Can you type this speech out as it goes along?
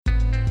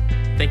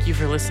Thank you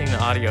for listening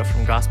to audio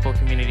from Gospel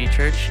Community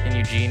Church in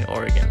Eugene,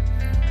 Oregon.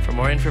 For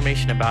more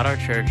information about our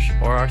church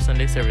or our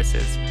Sunday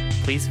services,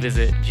 please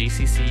visit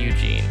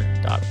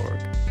gcceugene.org.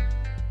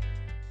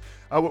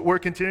 We're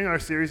continuing our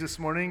series this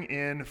morning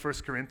in 1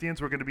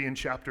 Corinthians. We're going to be in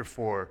chapter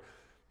 4.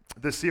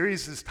 The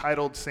series is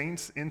titled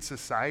Saints in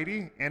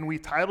Society, and we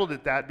titled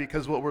it that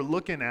because what we're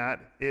looking at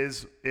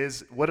is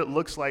what it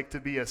looks like to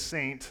be a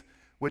saint,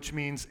 which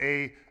means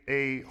a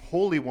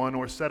holy one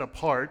or set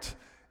apart,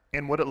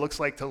 and what it looks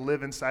like to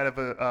live inside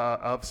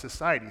of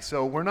society.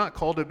 So we're not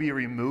called to be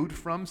removed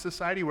from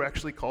society. We're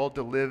actually called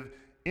to live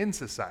in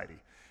society.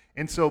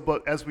 And so,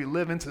 but as we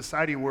live in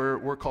society,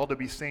 we're called to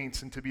be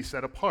saints and to be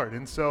set apart.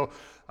 And so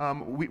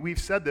we've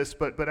said this,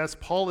 but as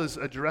Paul is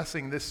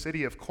addressing this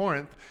city of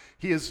Corinth,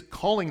 he is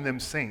calling them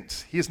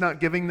saints. He is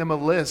not giving them a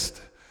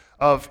list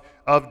of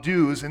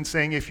dues and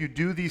saying, if you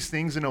do these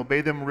things and obey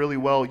them really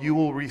well, you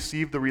will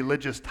receive the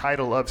religious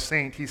title of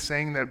saint. He's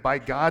saying that by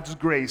God's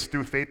grace,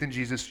 through faith in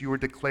Jesus, you were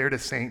declared a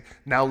saint.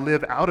 Now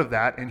live out of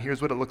that, and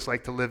here's what it looks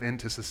like to live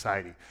into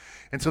society.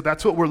 And so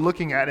that's what we're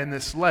looking at in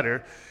this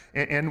letter.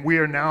 And we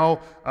are now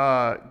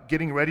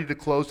getting ready to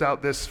close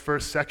out this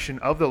first section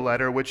of the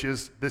letter, which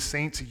is the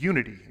saints'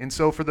 unity. And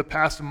so for the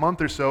past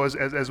month or so,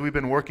 as we've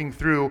been working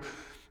through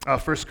 1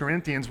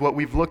 Corinthians, what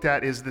we've looked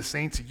at is the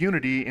saints'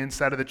 unity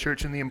inside of the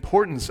church and the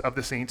importance of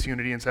the saints'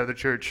 unity inside of the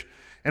church.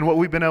 And what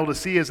we've been able to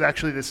see is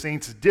actually the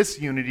saints'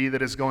 disunity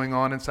that is going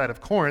on inside of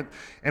Corinth,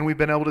 and we've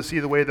been able to see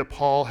the way that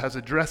Paul has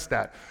addressed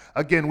that.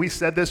 Again, we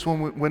said this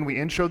when we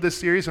introed this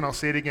series, and I'll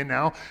say it again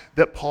now,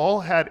 that Paul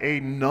had a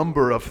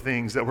number of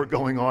things that were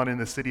going on in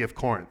the city of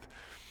Corinth.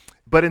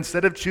 But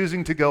instead of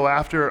choosing to go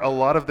after a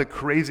lot of the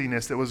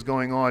craziness that was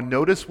going on,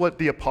 notice what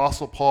the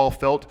Apostle Paul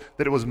felt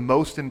that it was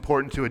most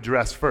important to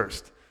address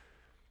first.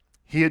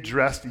 He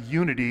addressed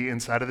unity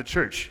inside of the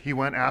church. He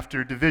went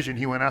after division.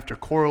 He went after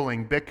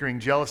quarreling, bickering,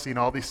 jealousy, and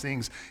all these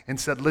things, and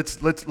said,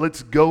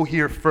 let's go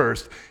here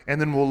first, and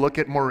then we'll look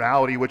at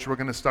morality, which we're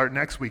going to start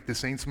next week, the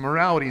saints'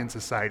 morality in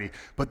society.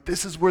 But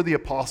this is where the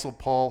Apostle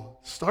Paul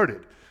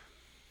started.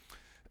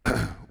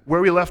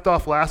 Where we left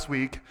off last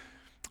week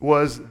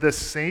was the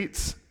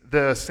saints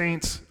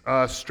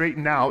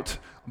straightened out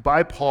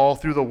by Paul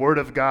through the Word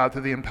of God,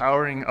 through the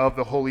empowering of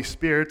the Holy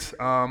Spirit,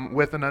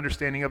 with an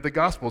understanding of the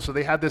gospel. So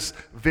they had this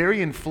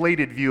very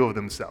inflated view of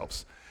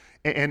themselves.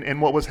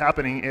 And what was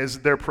happening is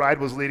their pride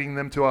was leading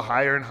them to a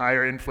higher and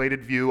higher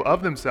inflated view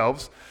of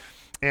themselves.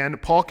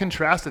 And Paul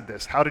contrasted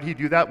this. How did he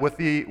do that? With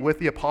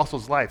the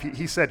apostle's life.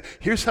 He said,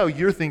 here's how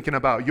you're thinking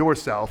about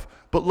yourself,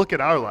 but look at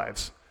our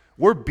lives.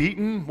 We're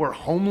beaten, we're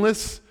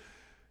homeless,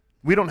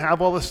 we don't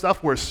have all this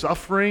stuff, we're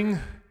suffering,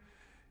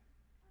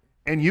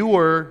 and you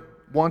were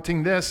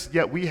wanting this,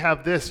 yet we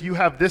have this. You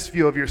have this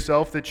view of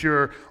yourself that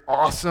you're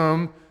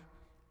awesome,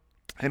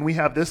 and we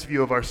have this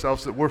view of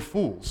ourselves that we're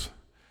fools.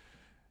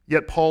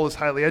 Yet Paul is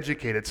highly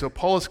educated. So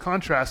Paul is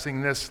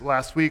contrasting this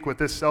last week with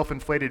this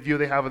self-inflated view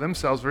they have of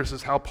themselves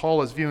versus how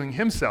Paul is viewing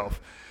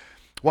himself.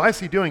 Why is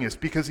he doing this?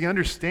 Because he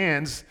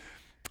understands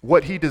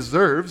what he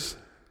deserves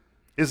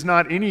is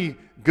not any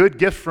good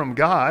gift from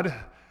God,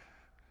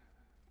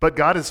 but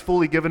God has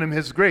fully given him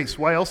his grace.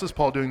 Why else is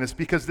Paul doing this?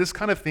 Because this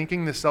kind of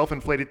thinking, this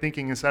self-inflated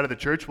thinking inside of the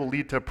church will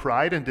lead to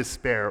pride and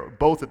despair,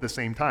 both at the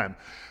same time.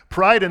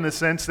 Pride in the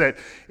sense that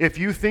if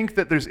you think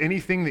that there's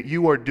anything that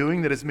you are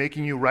doing that is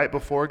making you right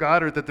before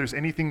God, or that there's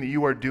anything that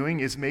you are doing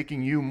is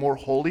making you more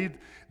holy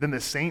than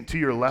the saint to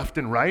your left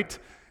and right,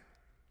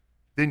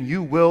 then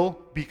you will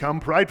become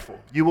prideful.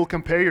 You will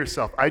compare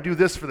yourself. I do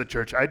this for the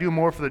church. I do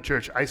more for the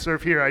church. I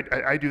serve here.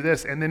 I do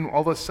this. And then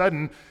all of a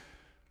sudden,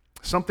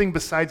 something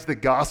besides the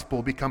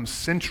gospel becomes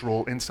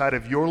central inside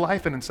of your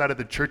life and inside of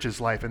the church's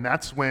life, and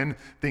that's when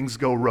things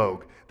go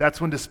rogue. That's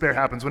when despair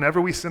happens.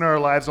 Whenever we center our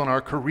lives on our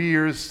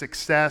careers,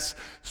 success,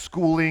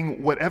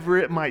 schooling, whatever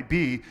it might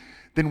be,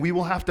 then we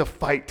will have to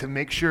fight to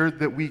make sure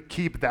that we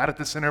keep that at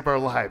the center of our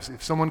lives.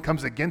 If someone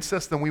comes against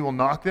us, then we will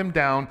knock them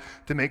down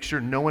to make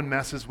sure no one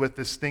messes with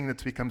this thing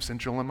that's become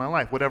central in my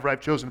life, whatever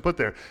I've chosen to put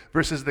there.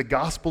 Versus the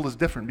gospel is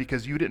different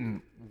because you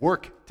didn't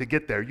work to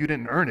get there. You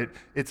didn't earn it.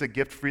 It's a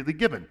gift freely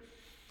given.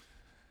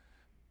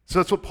 So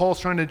that's what Paul's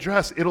trying to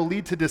address. It'll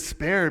lead to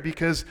despair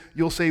because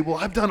you'll say, well,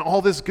 I've done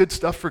all this good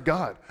stuff for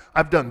God.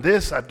 I've done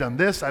this,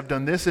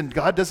 and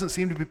God doesn't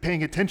seem to be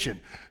paying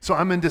attention. So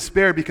I'm in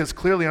despair because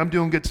clearly I'm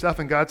doing good stuff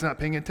and God's not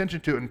paying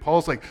attention to it. And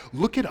Paul's like,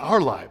 look at our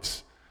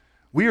lives.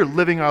 We are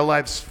living our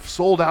lives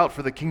sold out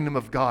for the kingdom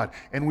of God,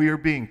 and we are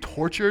being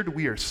tortured.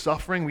 We are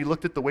suffering. We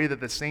looked at the way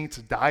that the saints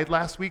died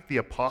last week, the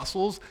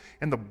apostles,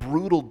 and the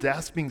brutal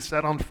deaths being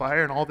set on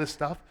fire and all this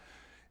stuff.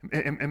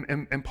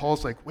 And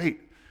Paul's like,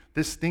 wait.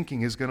 This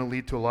thinking is going to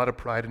lead to a lot of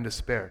pride and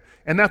despair.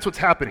 And that's what's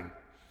happening.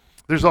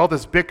 There's all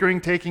this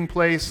bickering taking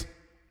place,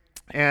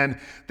 and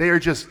they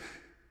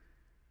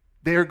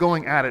are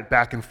going at it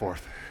back and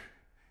forth.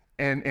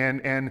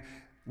 And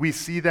we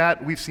see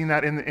that. We've seen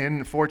that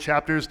in 4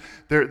 chapters.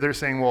 They're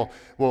saying,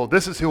 well,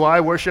 this is who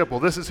I worship. Well,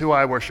 this is who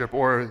I worship.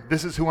 Or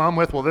this is who I'm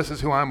with. Well, this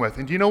is who I'm with.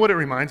 And do you know what it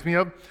reminds me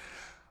of?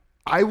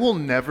 I will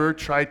never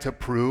try to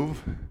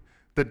prove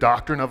the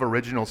doctrine of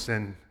original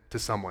sin to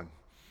someone.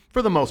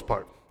 for the most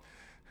part.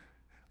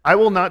 I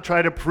will not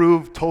try to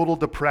prove total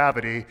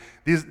depravity.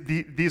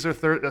 These are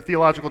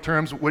theological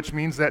terms, which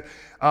means that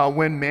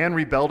when man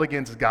rebelled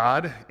against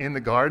God in the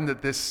garden,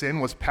 that this sin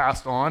was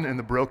passed on in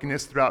the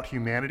brokenness throughout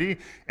humanity,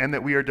 and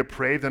that we are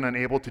depraved and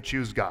unable to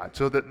choose God.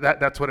 So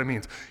that's what it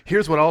means.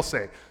 Here's what I'll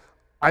say.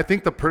 I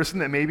think the person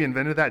that maybe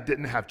invented that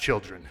didn't have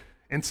children.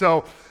 And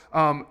so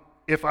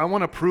if I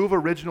want to prove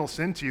original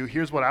sin to you,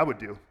 here's what I would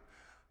do.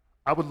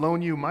 I would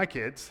loan you my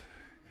kids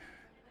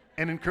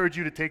and encourage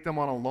you to take them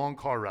on a long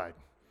car ride.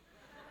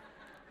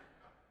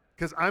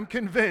 Because I'm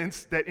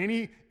convinced that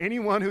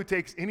anyone who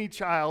takes any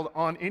child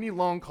on any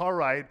long car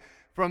ride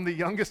from the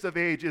youngest of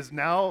age is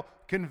now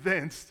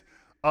convinced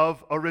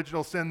of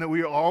original sin, that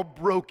we are all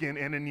broken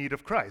and in need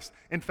of Christ.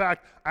 In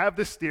fact, I have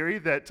this theory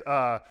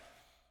that,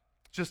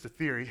 just a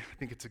theory, I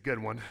think it's a good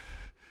one,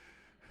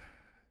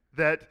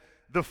 that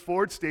the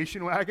Ford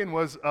station wagon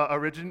was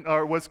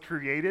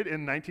created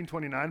in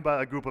 1929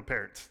 by a group of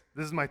parents.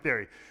 This is my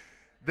theory.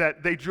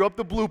 That they drew up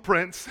the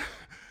blueprints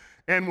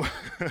and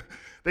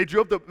they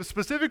drew up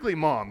specifically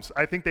moms.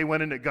 I think they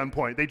went in at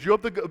gunpoint. They drew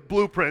up the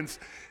blueprints,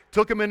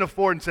 took them into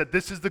Ford and said,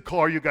 this is the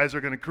car you guys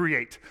are going to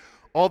create.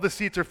 All the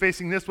seats are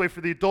facing this way for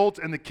the adults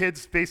and the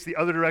kids face the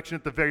other direction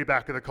at the very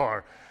back of the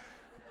car.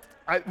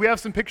 We have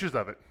some pictures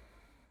of it.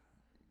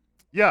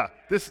 Yeah,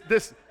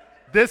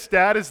 this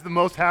dad is the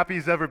most happy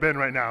he's ever been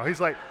right now.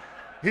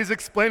 He's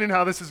explaining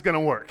how this is going to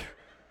work.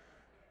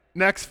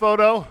 Next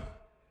photo.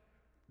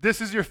 This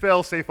is your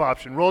fail-safe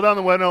option. Roll down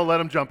the window, let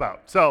him jump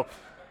out. So,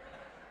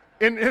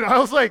 and I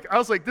was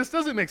like, this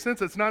doesn't make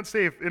sense. It's not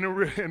safe.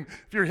 And if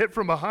you're hit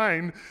from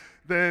behind,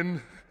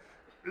 then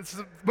it's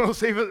the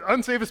most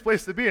unsafest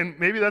place to be. And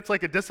maybe that's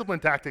like a discipline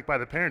tactic by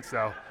the parents,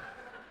 though.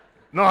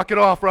 Knock it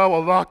off, bro.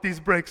 We'll lock these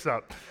brakes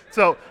up.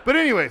 So, but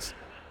anyways,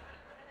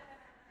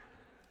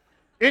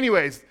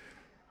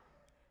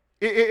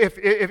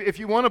 if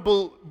you want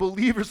to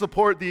believe or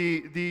support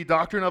the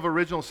doctrine of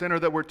original sin, or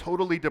that we're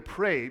totally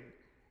depraved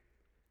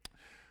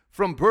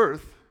from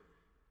birth,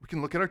 we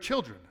can look at our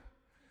children.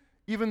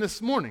 Even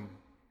this morning,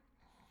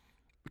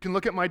 we can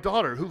look at my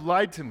daughter who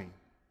lied to me.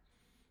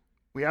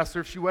 We asked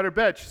her if she wet her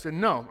bed. She said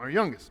no, our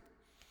youngest.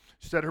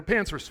 She said her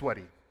pants were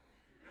sweaty.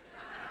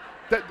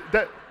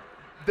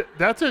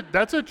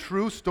 That's a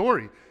true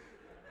story.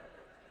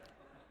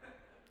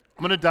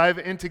 I'm going to dive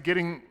into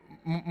getting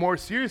more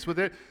serious with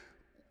it.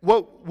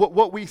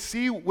 What we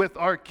see with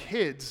our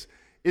kids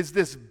is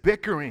this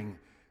bickering,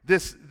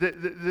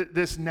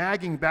 this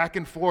nagging back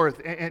and forth,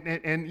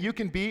 and you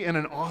can be in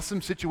an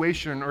awesome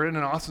situation or in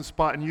an awesome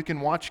spot, and you can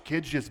watch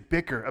kids just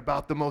bicker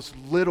about the most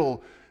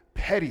little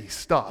petty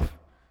stuff.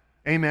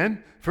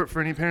 Amen? For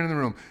any parent in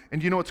the room.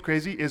 And you know what's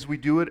crazy is we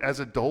do it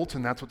as adults,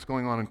 and that's what's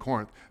going on in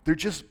Corinth. They're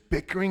just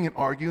bickering and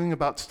arguing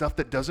about stuff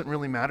that doesn't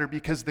really matter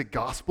because the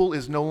gospel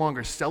is no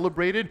longer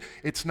celebrated.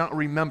 It's not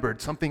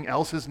remembered. Something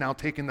else has now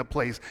taken the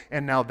place,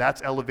 and now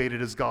that's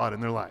elevated as God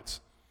in their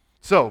lives.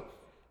 So,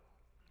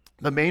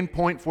 the main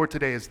point for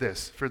today is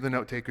this, for the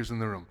note takers in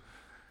the room.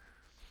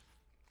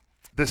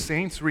 The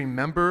saints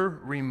remember,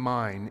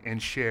 remind, and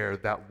share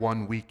that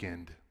one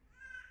weekend.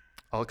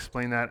 I'll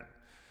explain that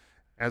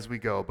as we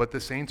go. But the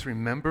saints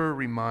remember,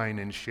 remind,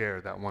 and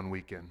share that one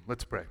weekend.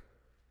 Let's pray.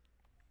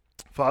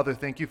 Father,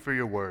 thank you for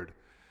your word.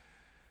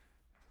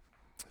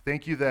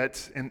 Thank you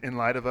that in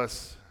light of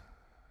us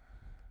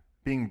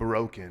being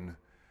broken,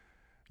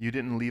 you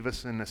didn't leave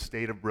us in a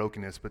state of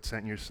brokenness, but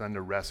sent your son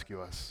to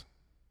rescue us.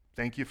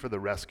 Thank you for the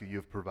rescue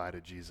you've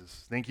provided,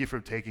 Jesus. Thank you for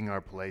taking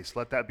our place.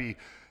 Let that be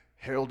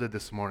heralded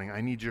this morning.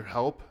 I need your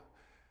help.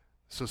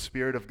 So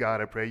Spirit of God,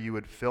 I pray you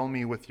would fill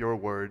me with your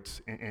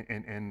words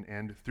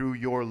and through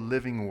your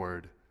living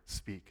word,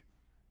 speak.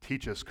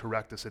 Teach us,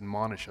 correct us,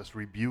 admonish us,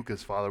 rebuke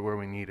us, Father, where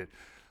we need it.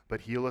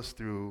 But heal us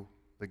through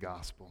the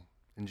gospel.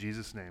 In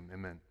Jesus' name,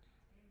 amen.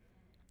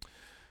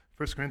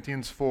 1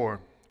 Corinthians 4,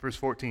 verse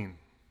 14.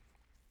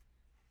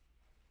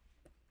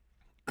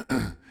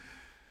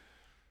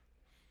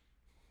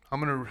 I'm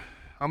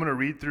going to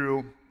read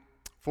through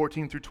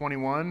 14 through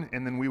 21,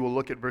 and then we will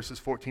look at verses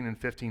 14 and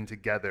 15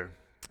 together,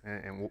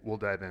 and we'll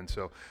dive in.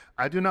 So,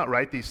 I do not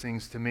write these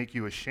things to make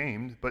you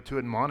ashamed, but to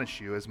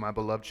admonish you as my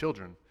beloved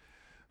children.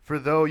 For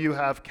though you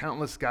have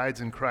countless guides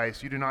in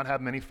Christ, you do not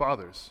have many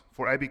fathers,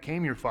 for I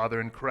became your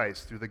father in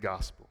Christ through the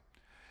gospel.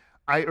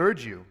 I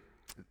urge you,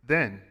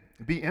 then,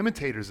 be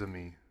imitators of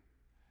me.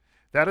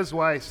 That is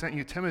why I sent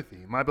you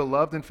Timothy, my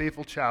beloved and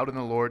faithful child in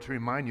the Lord, to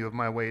remind you of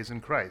my ways in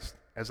Christ,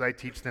 as I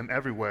teach them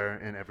everywhere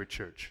in every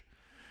church.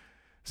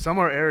 Some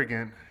are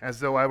arrogant, as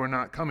though I were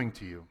not coming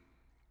to you.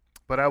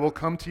 But I will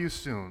come to you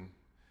soon,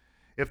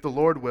 if the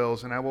Lord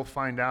wills, and I will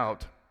find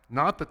out,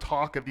 not the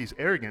talk of these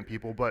arrogant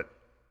people, but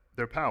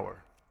their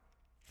power.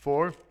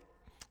 For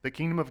the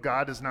kingdom of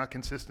God does not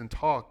consist in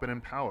talk, but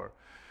in power.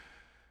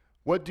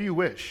 What do you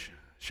wish?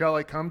 Shall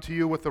I come to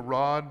you with a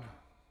rod,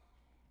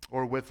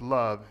 or with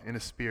love in a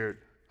spirit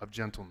of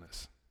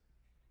gentleness?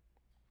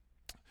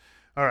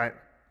 All right.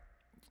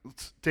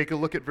 Let's take a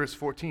look at verse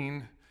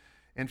 14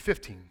 and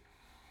 15.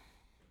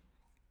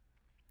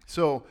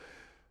 So,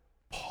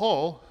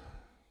 Paul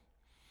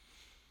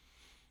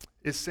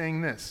is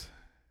saying this: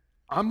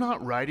 I'm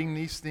not writing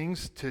these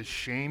things to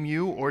shame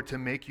you or to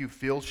make you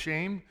feel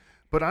shame,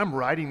 but I'm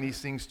writing these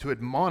things to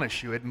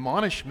admonish you.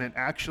 Admonishment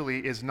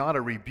actually is not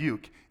a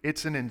rebuke.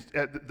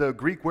 The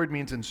Greek word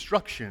means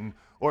instruction,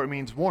 or it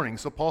means warning.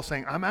 So Paul's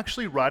saying, I'm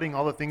actually writing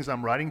all the things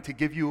I'm writing to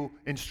give you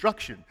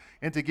instruction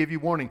and to give you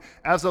warning.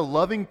 As a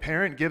loving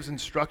parent gives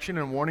instruction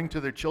and warning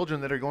to their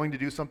children that are going to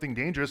do something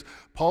dangerous,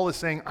 Paul is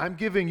saying, I'm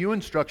giving you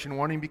instruction,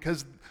 warning,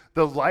 because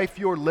the life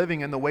you're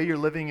living and the way you're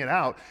living it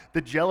out,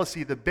 the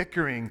jealousy, the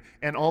bickering,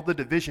 and all the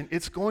division,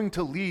 it's going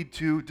to lead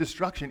to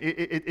destruction.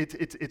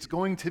 It's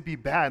going to be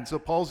bad. So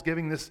Paul's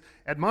giving this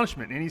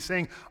admonishment, and he's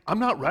saying, I'm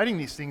not writing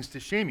these things to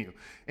shame you.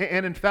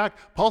 And in fact,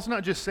 Paul's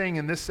not just saying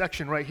in this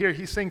section right here,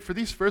 he's saying for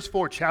these first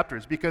 4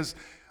 chapters, because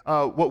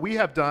what we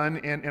have done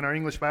in our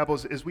English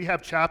Bibles is we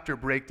have chapter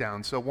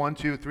breakdowns. So 1,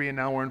 2, 3, and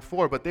now we're in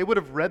 4. But they would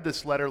have read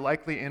this letter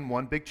likely in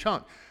one big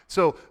chunk.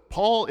 So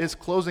Paul is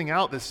closing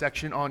out this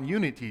section on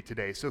unity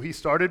today. So he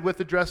started with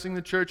addressing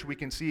the church. We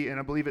can see, and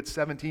I believe it's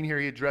 17 here,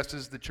 he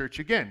addresses the church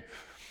again.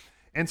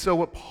 And so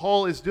what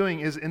Paul is doing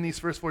is in these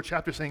first 4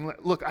 chapters saying,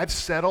 look, I've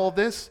said all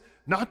this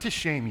not to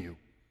shame you.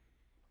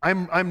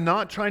 I'm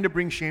not trying to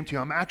bring shame to you.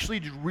 I'm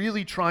actually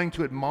really trying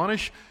to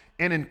admonish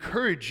and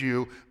encourage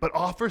you, but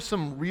offer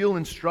some real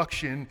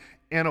instruction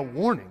and a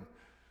warning.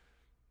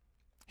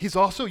 He's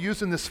also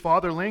using this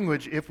father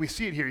language. If we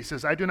see it here, he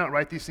says, I do not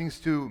write these things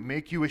to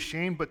make you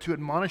ashamed, but to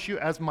admonish you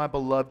as my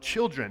beloved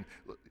children.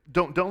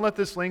 Don't let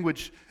this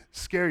language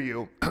scare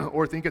you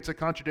or think it's a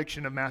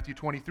contradiction of Matthew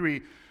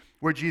 23,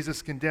 where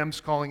Jesus condemns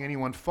calling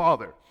anyone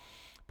father.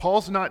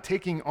 Paul's not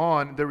taking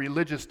on the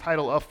religious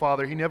title of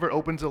father. He never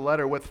opens a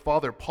letter with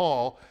Father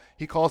Paul.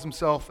 He calls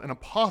himself an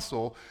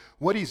apostle.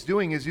 What he's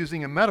doing is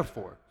using a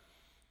metaphor.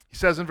 He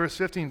says in verse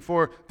 15,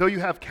 for though you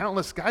have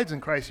countless guides in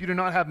Christ, you do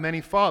not have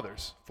many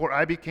fathers. For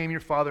I became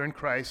your father in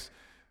Christ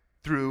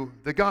through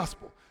the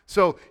gospel.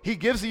 So he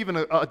gives even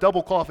a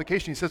double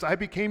qualification. He says, I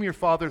became your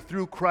father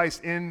through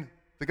Christ in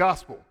the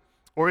gospel,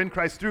 or in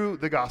Christ through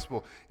the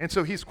gospel. And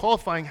so he's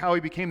qualifying how he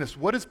became this.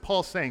 What is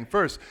Paul saying?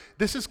 First,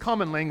 this is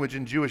common language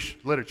in Jewish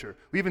literature.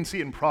 We even see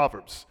it in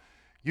Proverbs,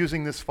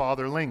 using this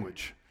father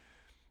language.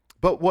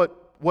 But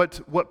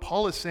what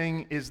Paul is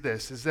saying is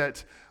this, is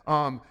that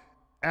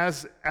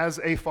as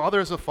a father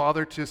is a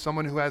father to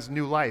someone who has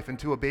new life and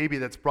to a baby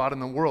that's brought in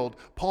the world,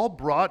 Paul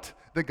brought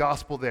the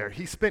gospel there.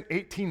 He spent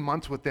 18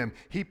 months with them.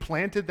 He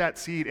planted that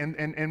seed,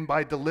 and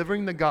by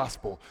delivering the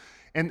gospel,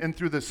 and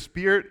through the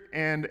Spirit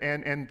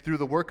and through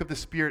the work of the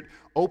Spirit,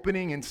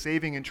 opening and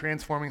saving and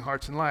transforming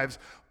hearts and lives,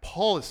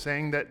 Paul is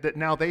saying that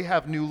now they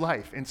have new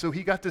life. And so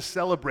he got to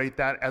celebrate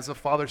that as a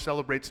father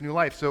celebrates new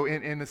life. So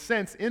in a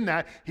sense, in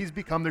that, he's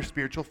become their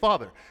spiritual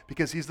father,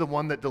 because he's the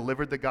one that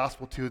delivered the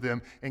gospel to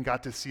them and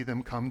got to see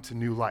them come to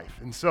new life.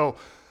 And so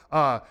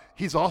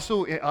he's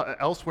also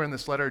elsewhere in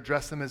this letter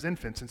addressed them as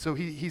infants. And so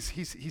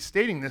he's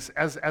stating this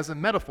as a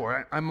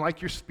metaphor. I'm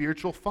like your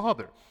spiritual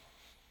father.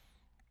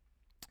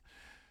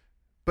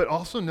 But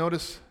also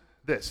notice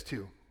this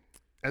too.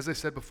 As I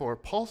said before,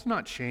 Paul's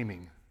not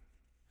shaming.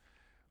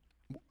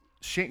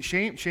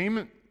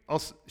 Shame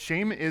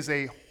is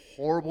a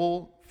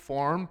horrible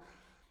form.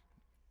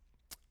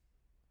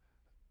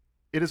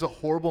 It is a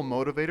horrible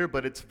motivator,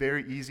 but it's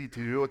very easy to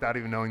do without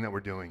even knowing that we're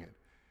doing it.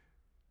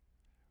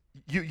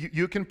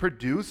 You can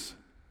produce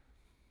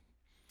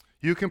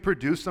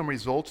some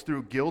results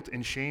through guilt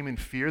and shame and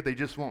fear. They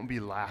just won't be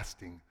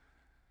lasting.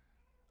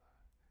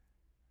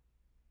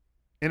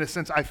 In a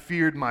sense, I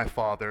feared my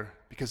father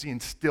because he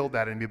instilled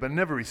that in me, but I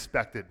never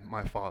respected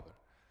my father,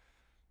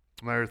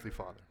 my earthly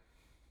father.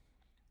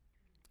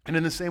 And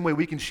in the same way,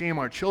 we can shame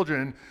our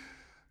children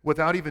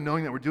without even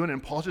knowing that we're doing it.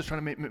 And Paul's just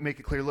trying to make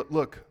it clear,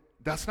 look,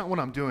 that's not what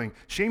I'm doing.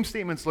 Shame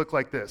statements look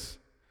like this.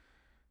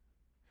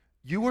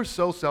 You are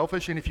so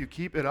selfish, and if you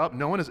keep it up,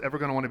 no one is ever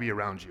going to want to be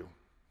around you.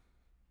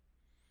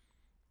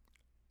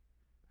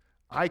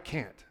 I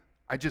can't.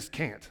 I just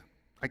can't.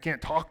 I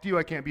can't talk to you.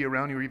 I can't be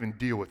around you or even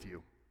deal with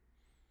you.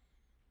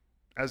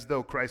 As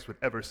though Christ would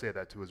ever say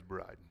that to his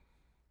bride.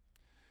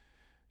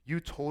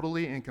 You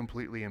totally and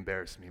completely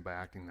embarrass me by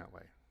acting that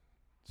way.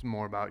 It's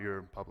more about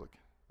your public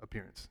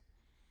appearance.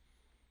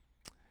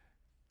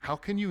 How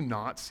can you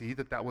not see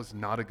that that was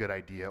not a good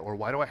idea? Or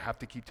why do I have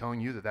to keep telling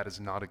you that that is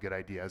not a good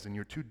idea, as in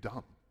you're too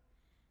dumb?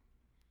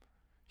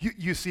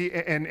 You see,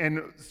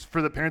 and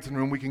for the parents in the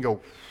room, we can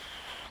go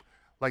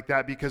like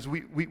that, because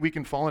we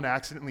can fall into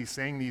accidentally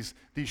saying these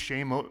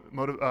shame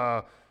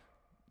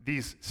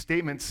these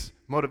statements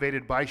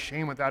motivated by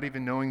shame without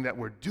even knowing that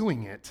we're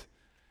doing it.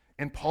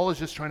 And Paul is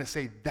just trying to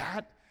say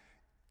that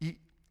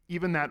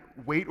even that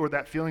weight or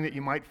that feeling that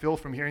you might feel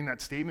from hearing that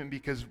statement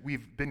because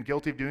we've been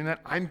guilty of doing that,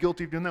 I'm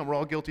guilty of doing that, we're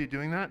all guilty of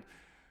doing that.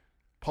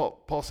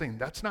 Paul's saying,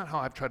 that's not how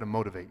I've tried to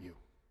motivate you.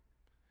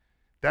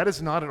 That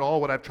is not at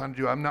all what I've tried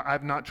to do.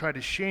 I've not tried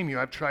to shame you.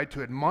 I've tried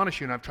to admonish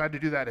you, and I've tried to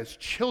do that as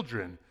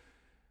children.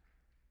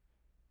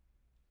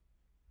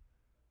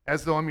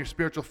 As though I'm your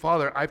spiritual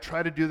father, I've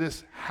tried to do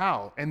this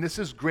how? And this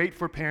is great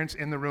for parents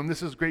in the room.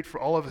 This is great for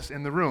all of us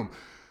in the room.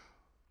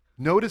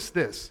 Notice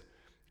this.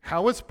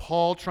 How is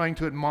Paul trying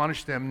to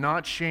admonish them,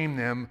 not shame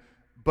them,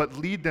 but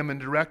lead them and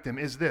direct them,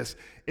 is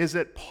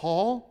that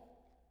Paul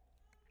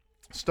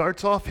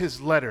starts off his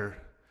letter.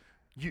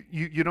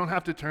 You don't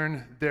have to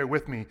turn there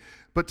with me,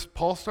 but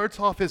Paul starts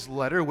off his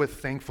letter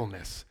with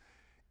thankfulness.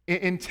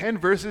 In 10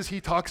 verses,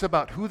 he talks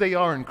about who they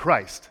are in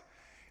Christ.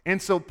 And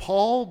so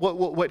Paul,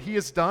 what he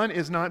has done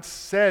is not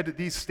said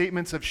these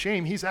statements of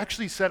shame. He's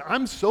actually said,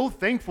 I'm so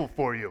thankful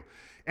for you.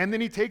 And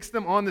then he takes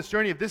them on this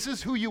journey of this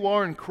is who you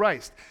are in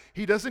Christ.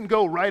 He doesn't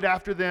go right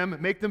after them,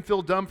 make them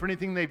feel dumb for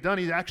anything they've done.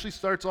 He actually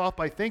starts off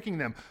by thanking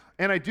them.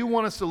 And I do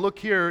want us to look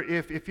here,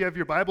 if you have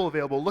your Bible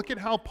available, look at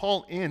how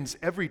Paul ends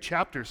every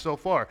chapter so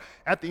far.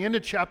 At the end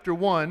of chapter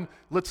 1,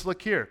 let's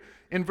look here.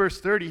 In verse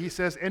 30, he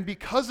says, and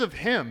because of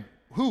him,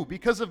 who?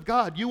 Because of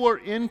God, you are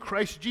in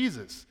Christ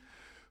Jesus,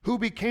 who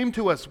became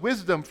to us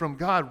wisdom from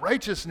God,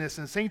 righteousness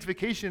and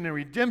sanctification and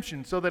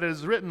redemption, so that it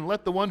is written,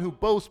 let the one who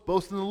boasts,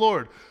 boast in the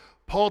Lord.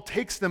 Paul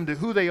takes them to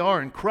who they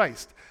are in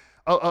Christ.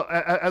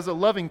 As a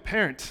loving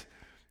parent,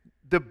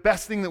 the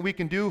best thing that we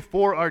can do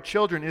for our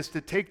children is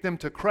to take them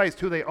to Christ,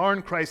 who they are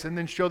in Christ, and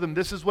then show them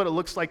this is what it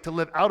looks like to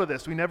live out of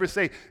this. We never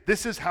say,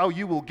 this is how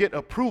you will get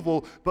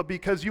approval, but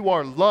because you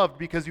are loved,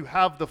 because you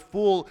have the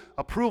full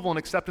approval and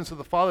acceptance of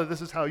the Father,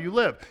 this is how you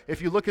live. If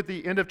you look at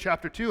the end of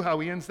chapter 2, how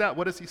he ends that,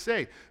 what does he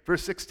say?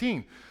 Verse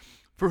 16,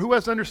 for who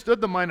has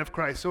understood the mind of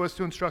Christ so as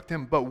to instruct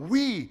him? But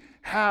we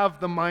have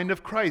the mind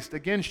of Christ,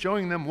 again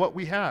showing them what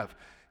we have.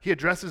 He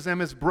addresses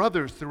them as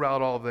brothers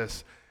throughout all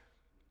this.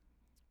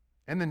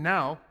 And then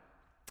now,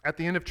 at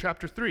the end of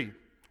chapter 3,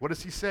 what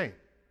does he say?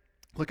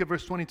 Look at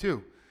verse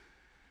 22.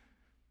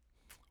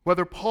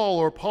 Whether Paul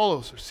or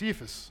Apollos or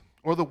Cephas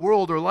or the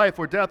world or life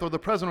or death or the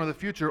present or the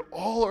future,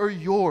 all are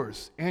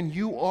yours, and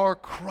you are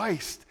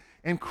Christ,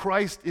 and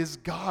Christ is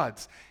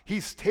God's.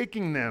 He's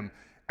taking them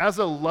as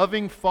a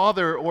loving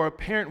father or a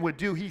parent would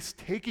do. He's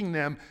taking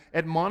them,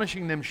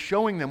 admonishing them,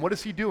 showing them. What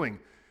is he doing?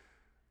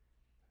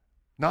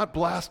 Not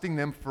blasting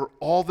them for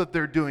all that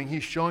they're doing.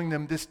 He's showing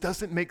them this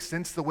doesn't make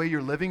sense the way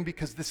you're living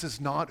because this is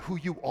not who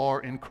you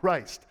are in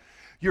Christ.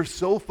 You're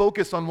so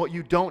focused on what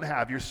you don't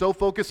have. You're so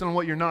focused on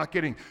what you're not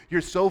getting. You're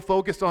so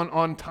focused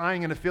on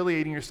tying and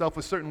affiliating yourself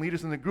with certain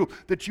leaders in the group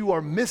that you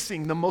are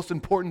missing the most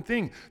important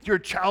thing. You're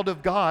a child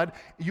of God,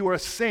 you are a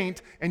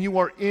saint, and you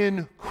are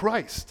in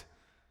Christ.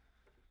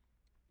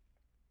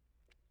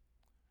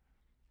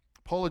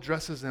 Paul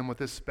addresses them with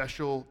this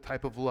special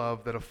type of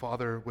love that a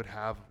father would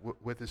have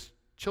with his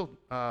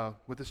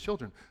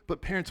children.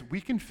 But parents, we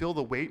can feel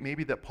the weight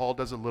maybe that Paul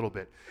does a little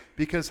bit.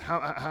 Because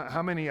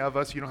how many of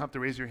us, you don't have to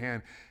raise your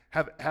hand,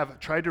 have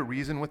tried to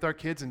reason with our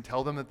kids and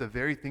tell them that the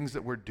very things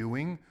that we're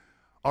doing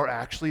are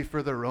actually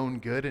for their own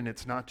good and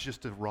it's not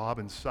just to rob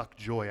and suck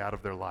joy out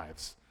of their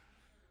lives?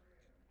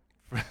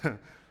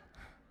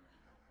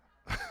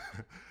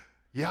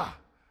 Yeah.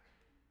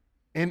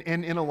 And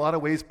in a lot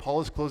of ways,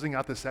 Paul is closing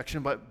out this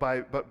section, but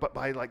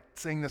by like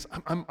saying this,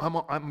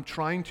 I'm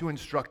trying to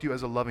instruct you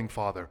as a loving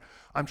father.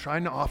 I'm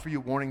trying to offer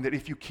you warning that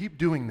if you keep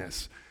doing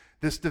this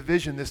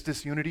division, this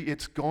disunity,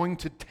 it's going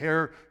to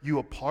tear you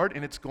apart,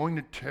 and it's going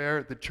to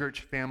tear the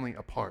church family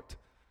apart.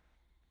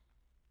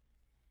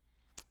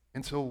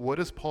 And so what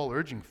is Paul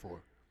urging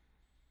for?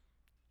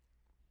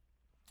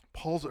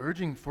 Paul's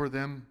urging for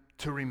them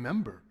to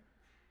remember.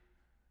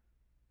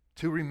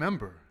 To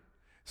remember.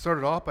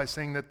 Started off by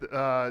saying that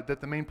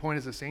the main point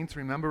is the saints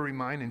remember,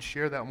 remind, and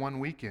share that one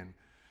weekend.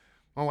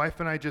 My wife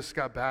and I just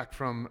got back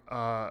from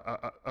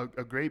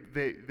a great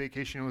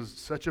vacation. It was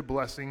such a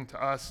blessing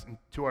to us and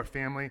to our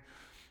family.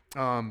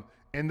 And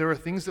there are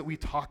things that we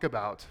talk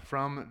about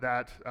from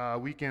that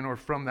weekend or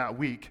from that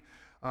week.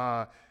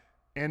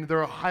 And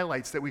there are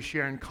highlights that we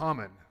share in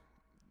common.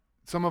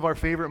 Some of our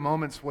favorite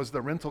moments was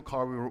the rental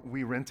car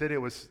we rented. It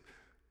was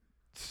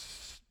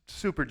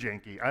super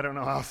janky. I don't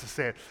know how else to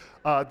say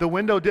it. The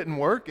window didn't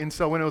work, and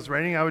so when it was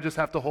raining, I would just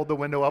have to hold the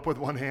window up with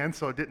one hand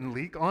so it didn't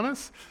leak on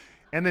us.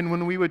 And then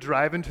when we would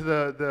drive into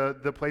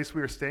the place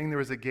we were staying, there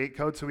was a gate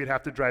code, so we'd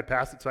have to drive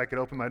past it so I could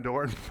open my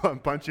door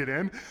and punch it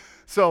in.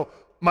 So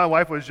my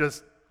wife was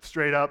just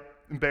straight up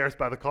embarrassed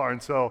by the car,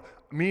 and so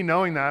me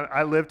knowing that,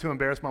 I lived to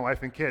embarrass my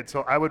wife and kids.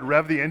 So I would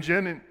rev the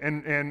engine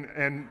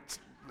and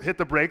hit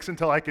the brakes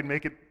until I could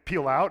make it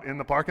peel out in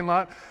the parking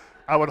lot.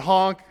 I would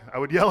honk, I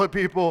would yell at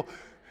people.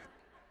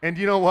 And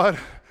you know what?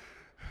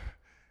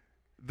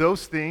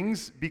 Those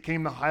things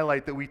became the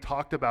highlight that we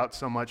talked about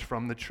so much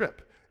from the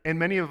trip. And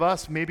many of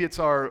us, maybe it's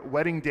our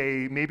wedding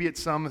day, maybe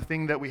it's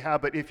something that we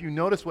have, but if you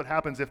notice what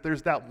happens, if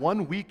there's that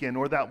one weekend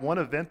or that one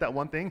event, that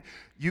one thing,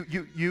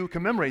 you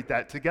commemorate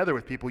that together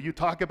with people. You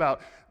talk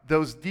about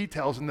those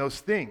details and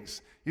those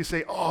things. You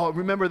say, oh,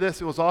 remember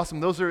this, it was awesome.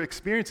 Those are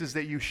experiences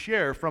that you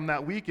share from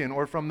that weekend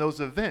or from those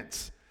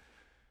events.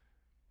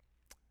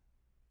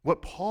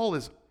 What Paul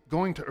is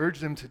going to urge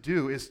them to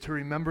do is to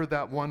remember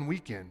that one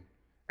weekend,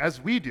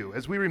 as we do.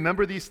 As we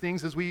remember these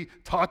things, as we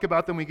talk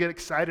about them, we get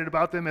excited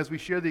about them, as we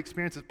share the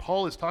experiences,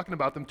 Paul is talking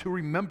about them to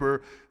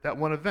remember that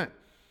one event.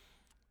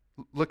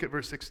 Look at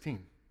verse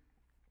 16.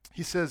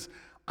 He says,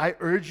 I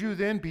urge you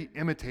then, be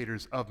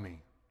imitators of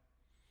me.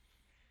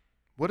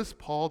 What has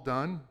Paul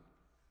done?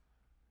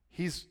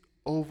 He's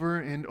over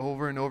and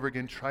over and over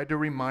again tried to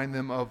remind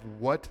them of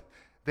what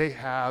they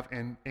have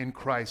in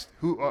Christ,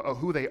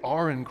 who they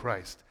are in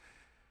Christ.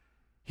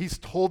 He's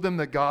told them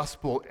the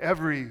gospel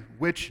every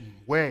which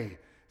way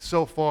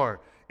so far.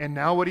 And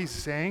now what he's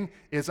saying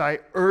is, I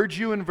urge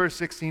you in verse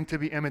 16 to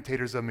be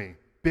imitators of me.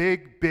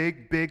 Big,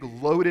 big, big,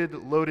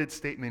 loaded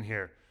statement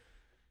here.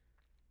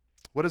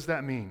 What does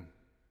that mean?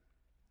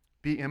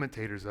 Be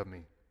imitators of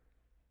me.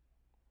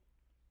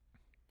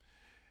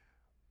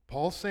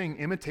 Paul's saying,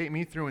 imitate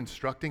me through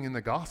instructing in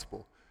the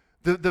gospel.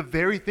 The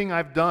very thing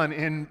I've done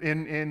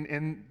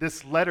in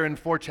this letter in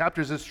 4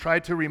 chapters is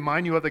tried to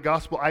remind you of the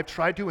gospel. I've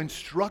tried to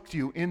instruct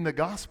you in the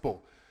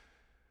gospel.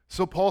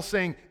 So Paul's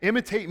saying,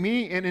 imitate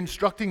me in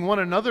instructing one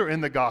another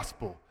in the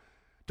gospel.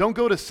 Don't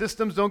go to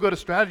systems, don't go to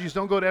strategies,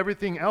 don't go to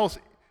everything else.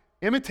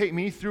 Imitate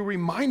me through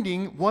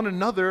reminding one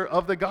another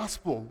of the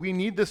gospel. We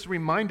need this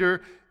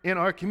reminder in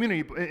our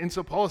community. And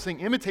so Paul is saying,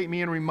 imitate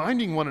me in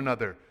reminding one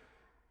another.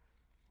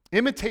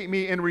 Imitate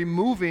me in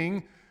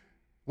removing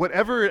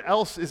whatever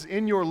else is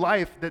in your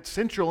life that's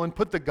central and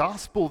put the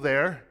gospel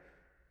there.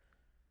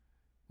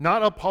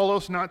 Not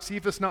Apollos, not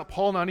Cephas, not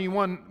Paul, not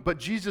anyone, but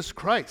Jesus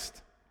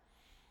Christ.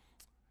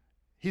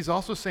 He's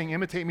also saying,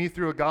 imitate me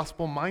through a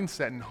gospel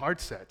mindset and heart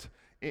set.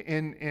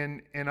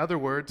 In other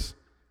words,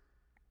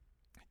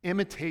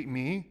 imitate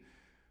me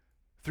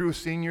through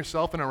seeing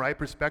yourself in a right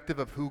perspective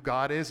of who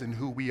God is and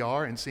who we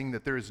are, and seeing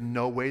that there is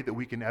no way that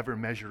we can ever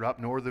measure up,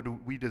 nor that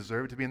we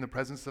deserve to be in the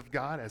presence of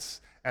God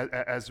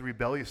as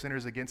rebellious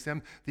sinners against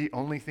him. The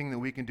only thing that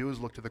we can do is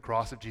look to the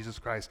cross of Jesus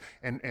Christ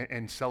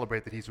and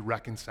celebrate that he's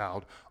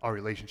reconciled our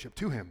relationship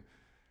to him.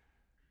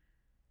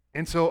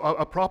 And so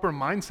a proper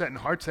mindset and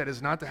heart set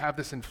is not to have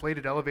this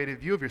inflated, elevated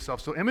view of yourself.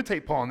 So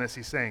imitate Paul in this,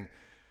 he's saying.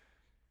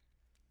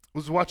 I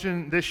was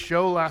watching this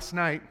show last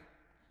night,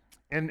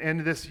 and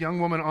this young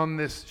woman on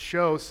this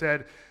show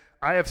said,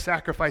 I have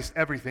sacrificed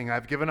everything.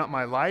 I've given up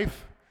my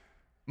life.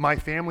 My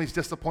family's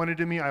disappointed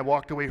in me. I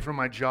walked away from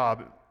my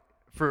job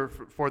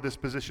for this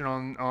position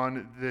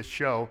on this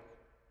show.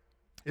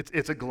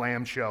 It's a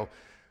glam show.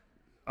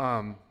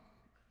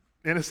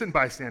 Innocent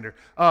bystander.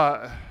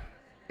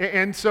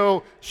 And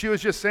so she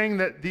was just saying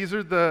that these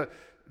are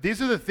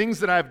the things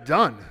that I've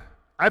done.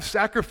 I've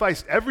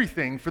sacrificed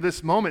everything for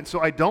this moment,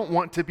 so I don't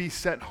want to be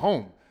sent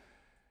home.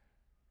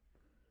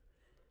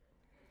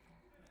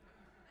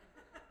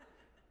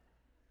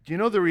 Do you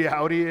know the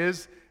reality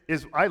is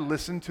I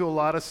listen to a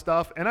lot of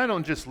stuff, and I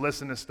don't just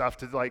listen to stuff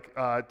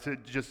to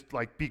just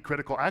be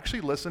critical. I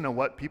actually listen to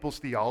what people's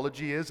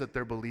theology is that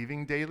they're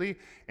believing daily,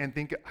 and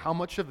think, how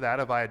much of that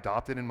have I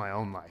adopted in my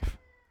own life?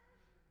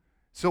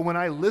 So when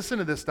I listen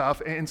to this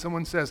stuff and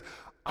someone says,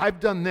 I've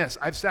done this,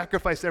 I've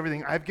sacrificed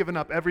everything, I've given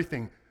up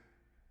everything,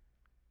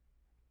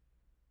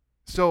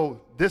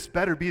 so this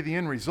better be the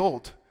end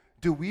result.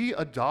 Do we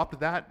adopt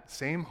that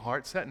same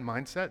heart set and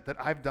mindset that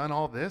I've done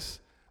all this?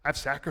 I've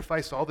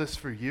sacrificed all this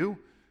for you,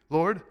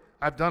 Lord.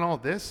 I've done all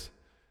this.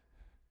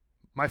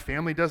 My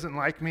family doesn't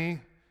like me.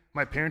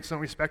 My parents don't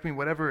respect me,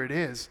 whatever it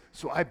is.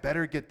 So I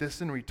better get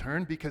this in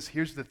return, because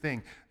here's the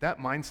thing. That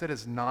mindset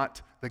is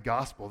not the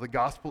gospel. The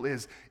gospel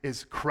is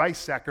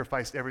Christ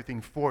sacrificed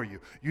everything for you.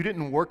 You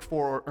didn't work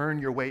for or earn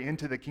your way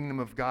into the kingdom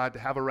of God to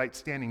have a right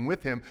standing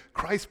with him.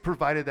 Christ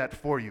provided that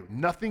for you.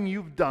 Nothing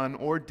you've done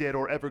or did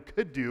or ever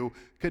could do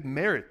could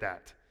merit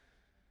that.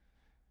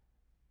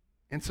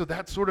 And so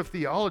that sort of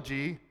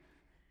theology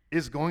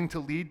is going to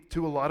lead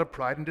to a lot of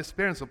pride and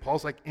despair. And so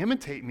Paul's like,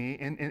 imitate me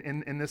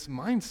in this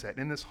mindset,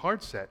 in this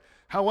heart set.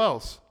 How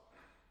else?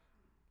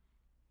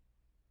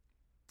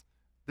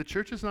 The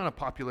church is not a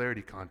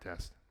popularity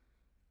contest.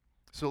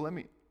 So let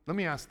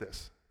me ask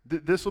this.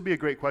 This will be a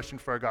great question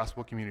for our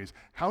gospel communities.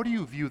 How do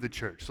you view the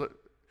church? So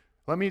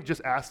let me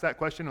just ask that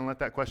question and let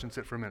that question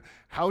sit for a minute.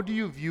 How do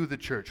you view the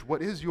church?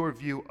 What is your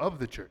view of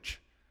the church?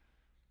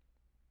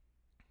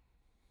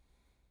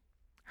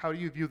 How do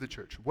you view the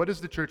church? What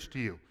is the church to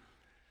you?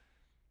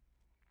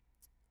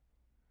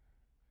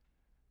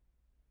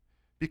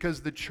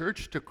 Because the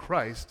church to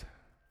Christ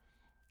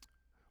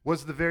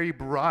was the very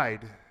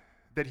bride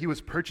that he was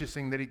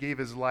purchasing, that he gave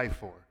his life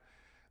for.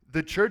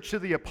 The church to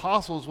the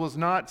apostles was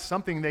not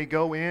something they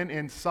go in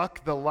and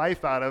suck the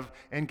life out of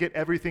and get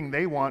everything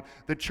they want.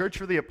 The church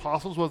for the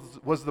apostles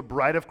was the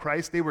bride of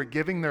Christ they were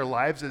giving their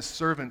lives as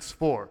servants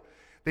for.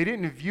 They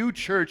didn't view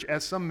church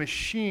as some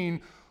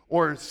machine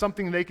or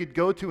something they could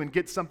go to and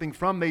get something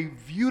from. They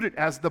viewed it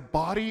as the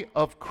body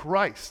of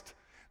Christ.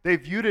 They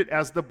viewed it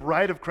as the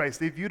bride of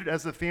Christ. They viewed it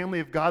as the family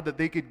of God that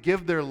they could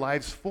give their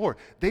lives for.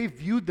 They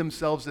viewed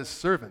themselves as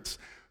servants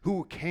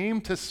who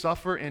came to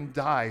suffer and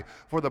die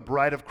for the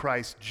bride of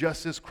Christ,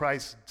 just as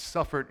Christ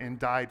suffered and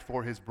died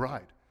for his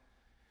bride.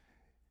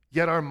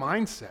 Yet our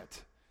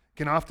mindset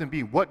can often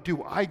be, what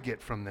do I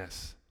get from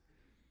this?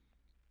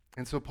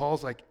 And so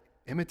Paul's like,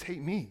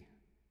 imitate me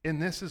in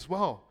this as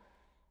well.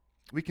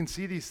 We can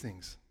see these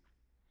things.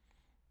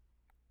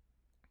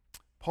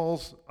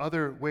 Paul's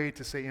other way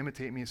to say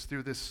imitate me is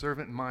through this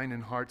servant mind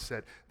and heart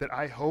set, that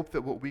I hope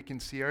that what we can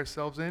see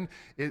ourselves in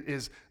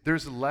is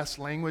there's less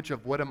language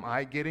of what am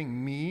I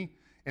getting, me,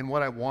 and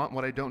what I want,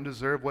 what I don't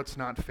deserve, what's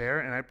not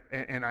fair.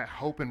 And I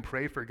hope and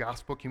pray for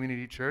Gospel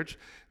Community Church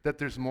that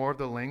there's more of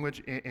the language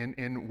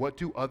in what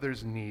do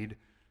others need,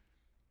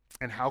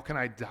 and how can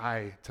I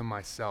die to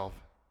myself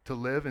to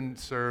live and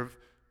serve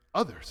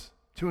others,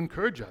 to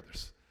encourage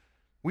others.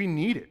 We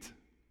need it.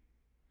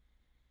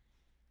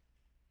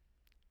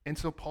 And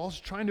so Paul's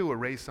trying to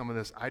erase some of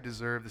this, I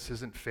deserve, this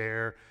isn't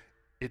fair,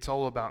 it's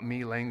all about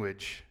me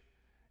language.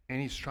 And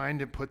he's trying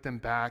to put them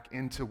back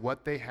into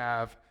what they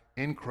have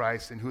in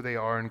Christ and who they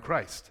are in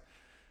Christ.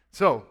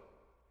 So,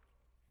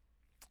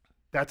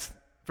 that's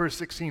verse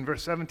 16.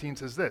 Verse 17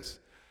 says this: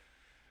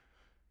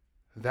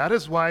 "That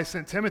is why I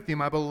sent Timothy,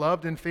 my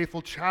beloved and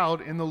faithful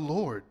child in the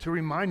Lord, to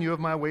remind you of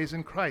my ways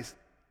in Christ,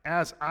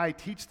 as I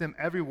teach them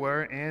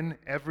everywhere in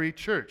every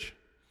church."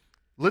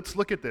 Let's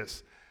look at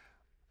this.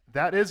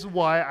 That is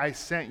why I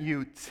sent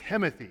you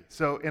Timothy.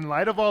 So in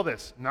light of all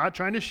this, not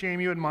trying to shame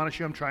you, admonish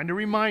you, I'm trying to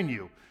remind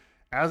you.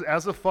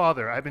 As a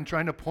father, I've been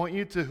trying to point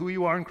you to who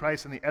you are in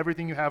Christ and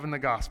everything you have in the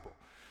gospel.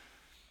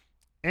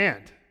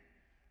 And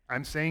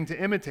I'm saying to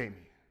imitate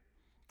me.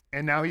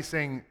 And now he's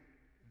saying,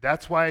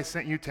 that's why I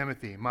sent you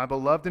Timothy, my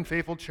beloved and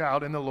faithful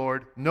child in the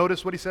Lord.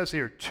 Notice what he says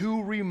here,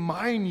 to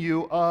remind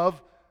you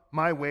of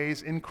my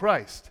ways in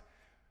Christ.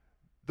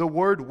 The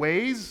word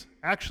ways,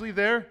 actually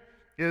there,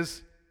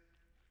 is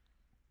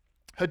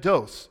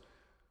hados.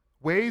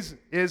 Ways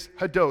is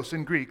hados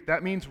in Greek.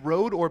 That means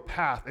road or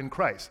path in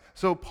Christ.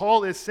 So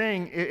Paul is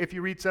saying, if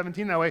you read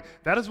 17 that way,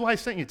 that is why I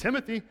sent you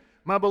Timothy,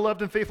 my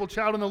beloved and faithful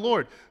child in the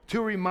Lord,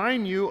 to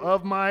remind you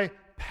of my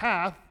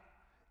path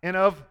and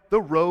of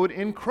the road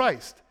in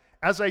Christ,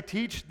 as I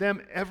teach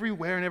them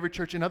everywhere in every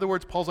church. In other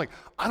words, Paul's like,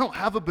 I don't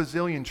have a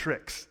bazillion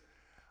tricks.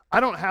 I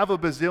don't have a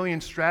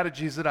bazillion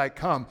strategies that I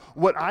come.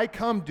 What I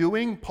come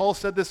doing, Paul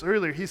said this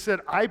earlier, he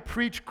said, I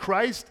preach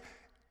Christ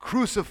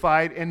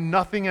crucified and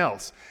nothing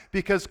else,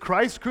 because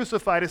Christ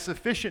crucified is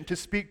sufficient to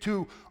speak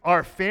to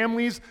our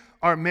families,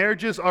 our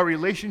marriages, our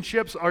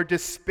relationships, our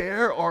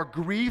despair, our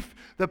grief,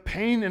 the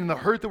pain and the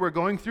hurt that we're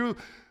going through.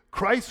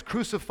 Christ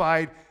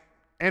crucified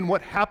and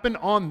what happened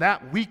on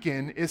that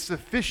weekend is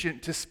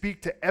sufficient to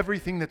speak to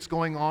everything that's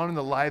going on in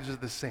the lives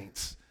of the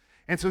saints.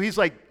 And so he's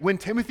like, when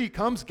Timothy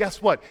comes,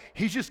 guess what?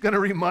 He's just going to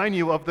remind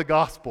you of the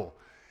gospel.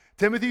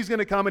 Timothy's going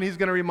to come and he's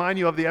going to remind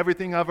you of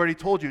everything I've already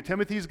told you.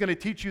 Timothy's going to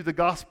teach you the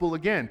gospel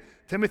again.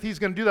 Timothy's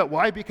going to do that.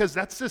 Why? Because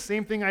that's the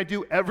same thing I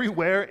do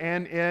everywhere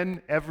and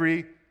in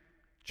every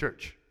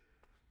church.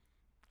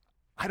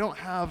 I don't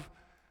have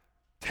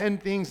 10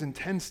 things and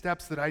 10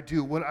 steps that I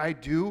do. What I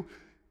do,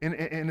 in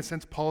a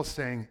sense, Paul is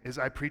saying, is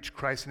I preach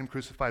Christ and him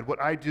crucified.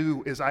 What I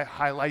do is I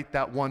highlight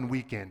that one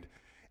weekend,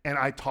 and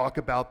I talk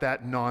about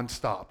that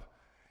nonstop.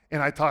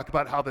 And I talk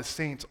about how the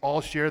saints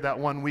all share that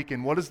one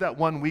weekend. What is that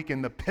one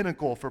weekend, the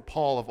pinnacle for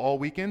Paul of all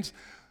weekends?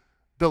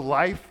 The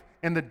life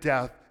and the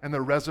death and the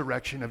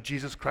resurrection of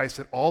Jesus Christ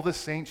that all the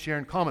saints share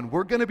in common.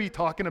 We're going to be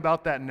talking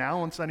about that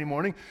now on Sunday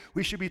morning.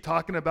 We should be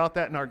talking about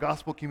that in our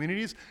gospel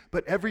communities.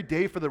 But every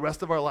day for the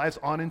rest of our lives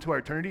on into our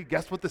eternity,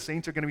 guess what the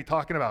saints are going to be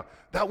talking about?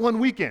 That one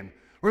weekend.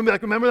 We're going to be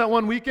like, remember that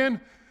one weekend?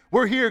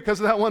 We're here because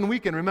of that one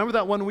weekend. Remember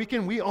that one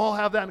weekend? We all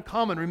have that in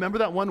common. Remember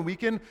that one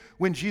weekend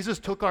when Jesus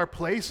took our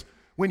place?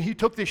 When he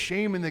took the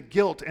shame and the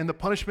guilt and the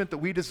punishment that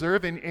we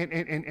deserve,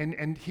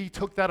 and he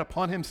took that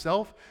upon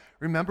himself.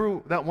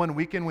 Remember that one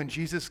weekend when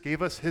Jesus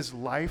gave us his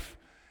life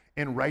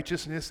and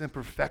righteousness and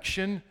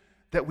perfection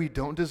that we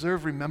don't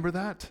deserve? Remember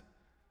that?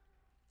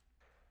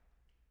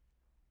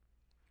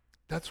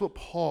 That's what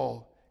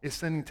Paul is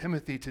sending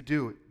Timothy to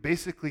do.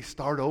 Basically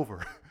start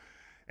over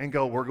and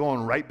go, we're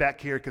going right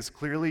back here because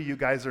clearly you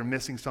guys are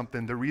missing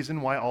something. The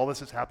reason why all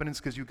this is happening is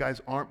because you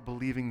guys aren't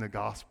believing the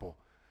gospel.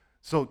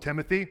 So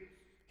Timothy,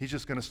 he's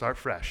just going to start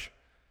fresh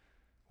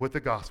with the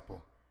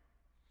gospel.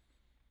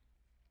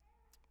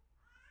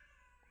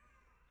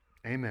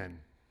 Amen.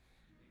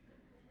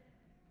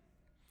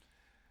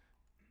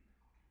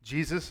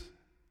 Jesus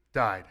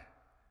died.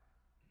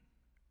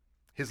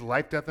 His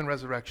life, death, and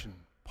resurrection.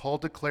 Paul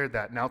declared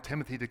that. Now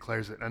Timothy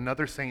declares it.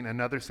 Another saint,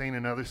 another saint,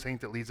 another saint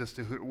that leads us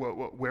to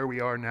where we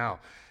are now.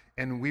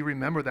 And we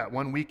remember that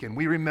one weekend.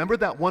 We remember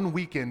that one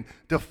weekend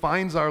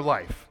defines our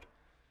life.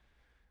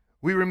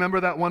 We remember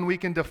that one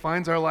weekend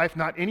defines our life,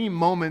 not any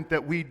moment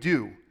that we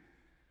do.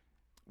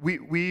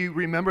 We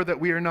remember that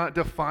we are not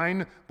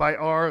defined by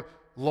our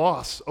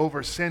loss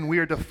over sin. We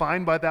are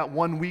defined by that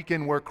one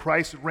weekend where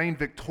Christ reigned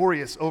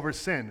victorious over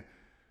sin.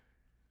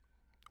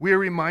 We are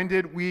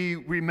reminded, we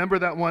remember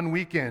that one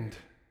weekend.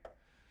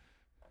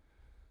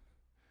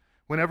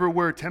 Whenever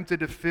we're tempted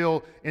to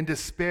feel in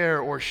despair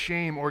or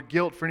shame or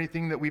guilt for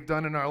anything that we've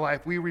done in our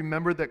life, we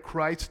remember that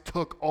Christ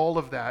took all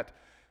of that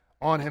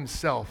on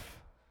himself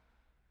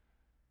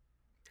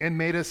and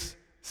made us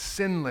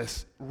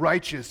sinless,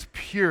 righteous,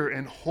 pure,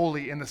 and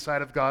holy in the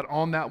sight of God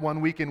on that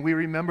one weekend. We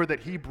remember that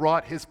he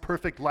brought his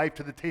perfect life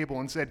to the table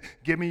and said,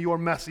 give me your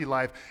messy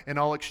life and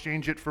I'll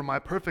exchange it for my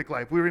perfect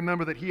life. We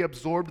remember that he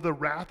absorbed the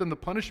wrath and the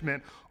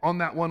punishment on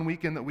that one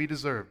weekend that we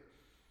deserve.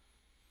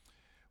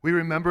 We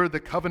remember the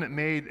covenant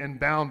made and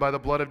bound by the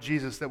blood of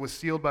Jesus that was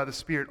sealed by the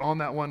Spirit on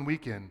that one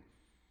weekend.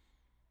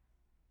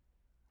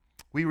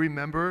 We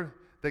remember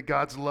that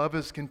God's love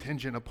is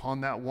contingent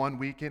upon that one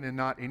weekend and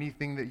not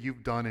anything that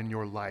you've done in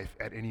your life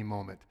at any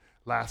moment.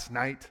 Last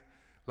night,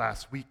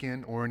 last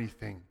weekend, or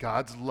anything.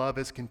 God's love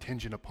is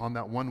contingent upon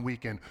that one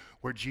weekend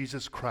where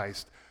Jesus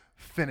Christ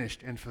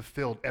finished and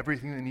fulfilled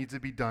everything that needs to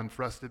be done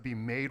for us to be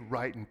made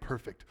right and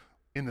perfect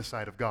in the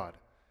sight of God.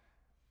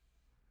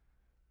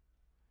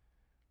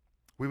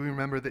 We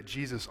remember that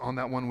Jesus on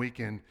that one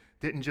weekend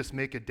didn't just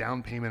make a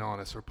down payment on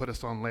us or put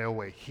us on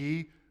layaway.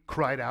 He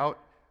cried out,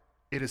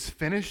 "It is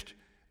finished.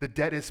 The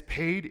debt is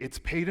paid. It's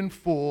paid in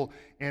full."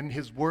 And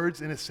his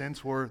words, in a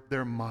sense, were,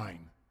 "They're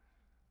mine."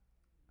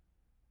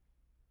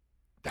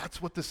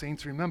 That's what the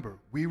saints remember.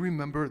 We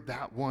remember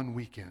that one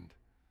weekend.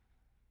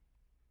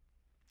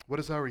 What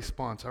is our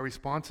response? Our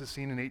response is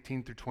seen in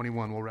 18 through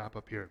 21. We'll wrap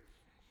up here.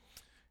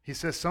 He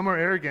says, "Some are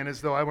arrogant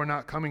as though I were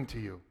not coming to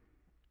you.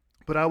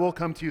 But I will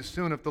come to you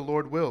soon if the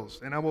Lord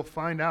wills, and I will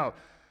find out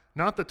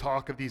not the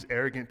talk of these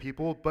arrogant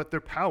people, but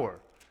their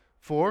power.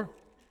 For,"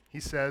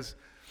 he says,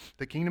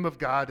 "the kingdom of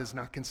God does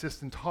not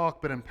consist in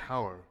talk, but in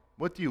power.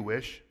 What do you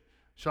wish?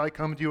 Shall I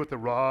come to you with a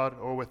rod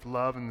or with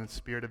love and the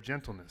spirit of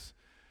gentleness?"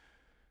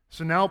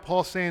 So now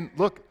Paul's saying,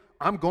 look,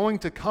 I'm going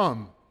to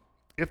come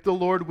if the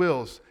Lord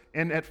wills.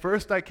 And at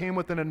first I came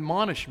with an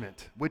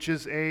admonishment, which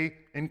is a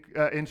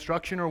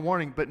instruction or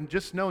warning. But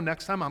just know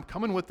next time I'm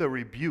coming with a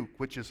rebuke,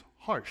 which is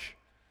harsh.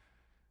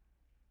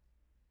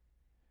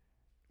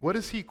 What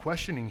is he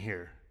questioning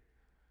here?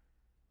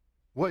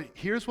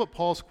 Here's what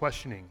Paul's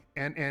questioning,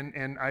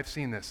 and I've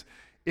seen this.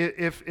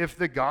 If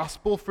the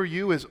gospel for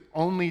you is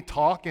only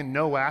talk and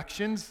no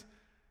actions,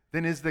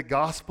 then is the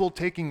gospel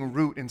taking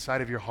root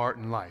inside of your heart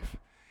and life?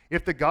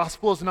 If the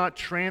gospel is not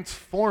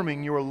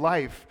transforming your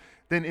life,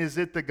 then is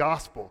it the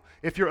gospel?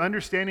 If your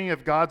understanding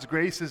of God's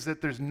grace is that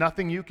there's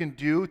nothing you can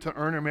do to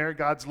earn or merit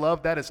God's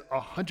love, that is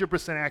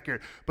 100%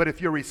 accurate. But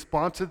if your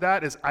response to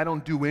that is, I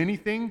don't do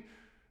anything,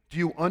 do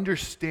you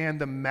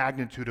understand the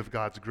magnitude of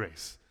God's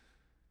grace?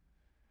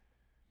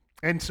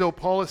 And so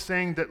Paul is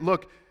saying that,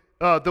 look,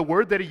 the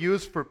word that he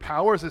used for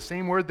power is the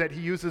same word that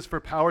he uses for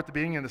power at the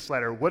beginning of this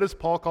letter. What does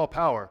Paul call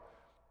power?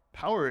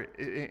 Power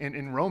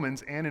in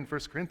Romans and in 1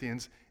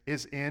 Corinthians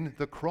is in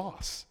the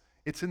cross.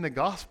 It's in the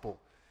gospel.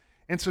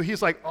 And so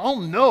he's like, I'll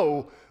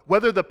know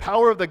whether the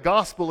power of the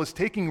gospel is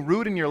taking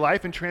root in your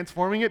life and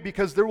transforming it,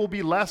 because there will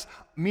be less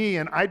me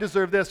and I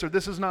deserve this, or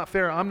this is not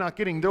fair, I'm not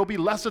getting. There will be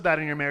less of that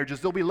in your marriages.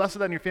 There will be less of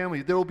that in your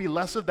family. There will be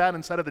less of that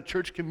inside of the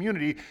church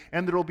community,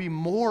 and there will be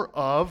more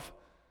of,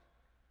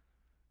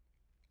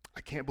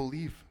 I can't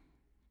believe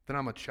that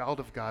I'm a child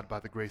of God by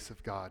the grace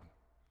of God.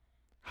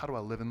 How do I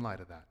live in light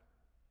of that?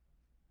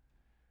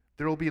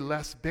 There will be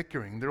less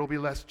bickering. There will be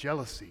less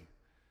jealousy.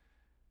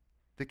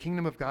 The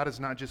kingdom of God is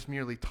not just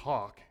merely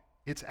talk,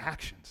 it's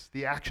actions.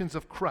 The actions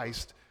of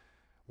Christ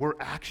were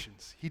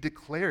actions. He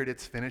declared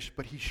it's finished,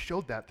 but he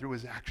showed that through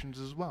his actions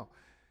as well.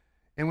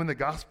 And when the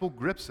gospel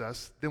grips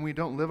us, then we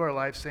don't live our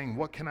lives saying,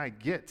 what can I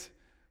get?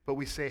 But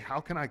we say, how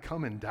can I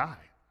come and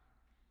die?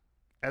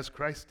 As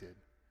Christ did.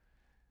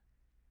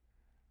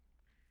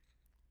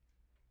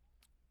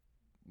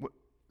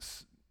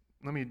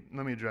 Let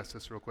me address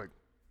this real quick.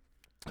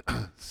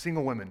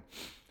 Single women.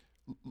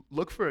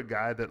 Look for a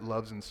guy that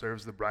loves and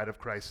serves the bride of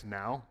Christ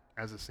now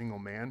as a single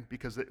man,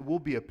 because it will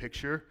be a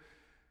picture,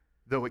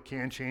 though it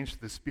can change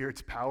the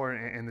Spirit's power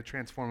and the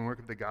transforming work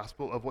of the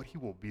gospel, of what he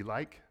will be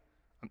like,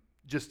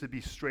 just to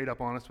be straight up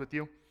honest with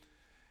you.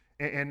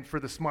 And for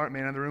the smart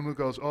man in the room who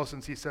goes, oh,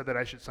 since he said that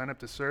I should sign up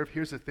to serve,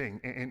 here's the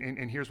thing,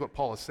 and here's what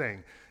Paul is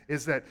saying,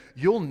 is that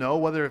you'll know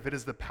whether if it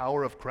is the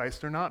power of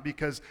Christ or not,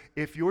 because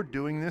if you're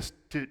doing this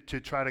to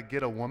try to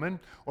get a woman,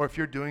 or if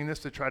you're doing this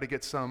to try to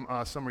get some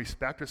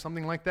respect or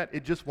something like that,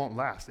 it just won't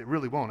last. It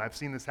really won't. I've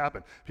seen this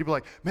happen. People are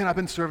like, man, I've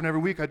been serving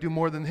every week. I do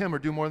more than him or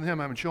do more than him.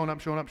 I've been showing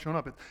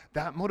up.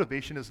 That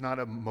motivation is not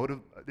a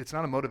it's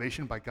not a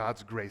motivation by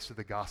God's grace or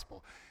the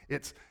gospel.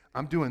 It's,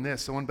 I'm doing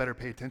this, someone better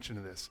pay attention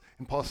to this.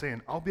 And Paul's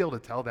saying, I'll be able to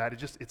tell that.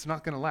 It's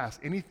not going to last.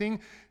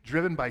 Anything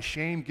driven by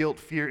shame, guilt,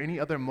 fear, any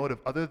other motive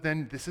other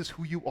than this is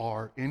who you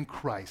are in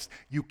Christ,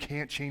 you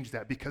can't change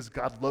that, because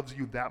God loves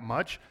you that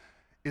much,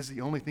 is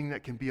the only thing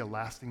that can be a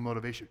lasting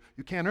motivation.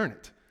 You can't earn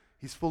it.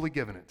 He's fully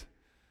given it.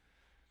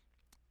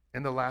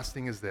 And the last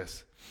thing is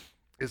this,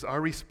 is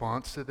our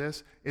response to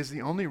this is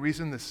the only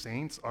reason the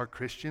saints are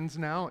Christians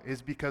now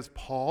is because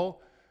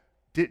Paul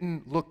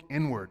didn't look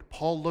inward.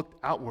 Paul looked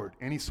outward,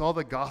 and he saw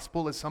the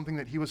gospel as something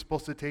that he was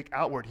supposed to take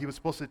outward. He was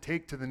supposed to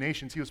take to the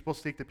nations. He was supposed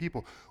to take to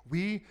people.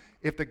 We,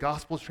 if the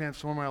gospel's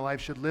transform our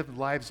lives, should live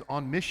lives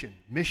on mission,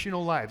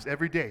 missional lives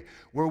every day,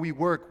 where we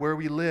work, where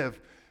we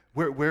live,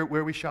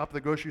 where we shop at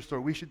the grocery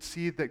store. We should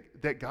see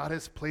that God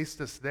has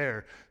placed us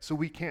there, so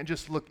we can't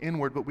just look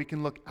inward, but we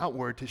can look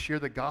outward to share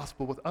the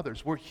gospel with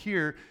others. We're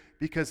here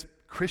because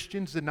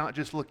Christians did not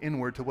just look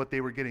inward to what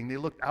they were getting. They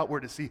looked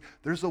outward to see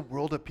there's a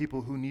world of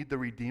people who need the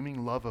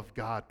redeeming love of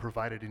God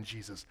provided in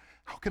Jesus.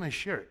 How can I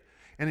share it?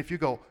 And if you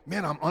go,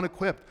 man, I'm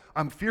unequipped,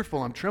 I'm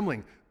fearful, I'm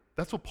trembling,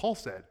 that's what Paul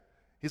said.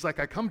 He's like,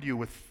 I come to you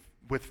with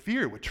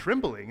fear, with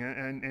trembling,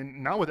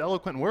 and not with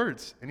eloquent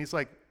words. And he's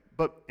like,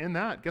 but in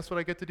that, guess what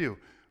I get to do?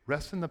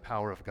 Rest in the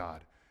power of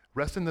God.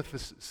 Rest in the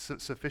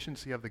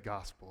sufficiency of the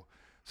gospel.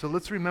 So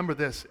let's remember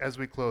this as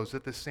we close,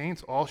 that the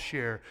saints all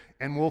share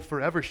and will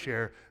forever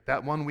share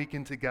that one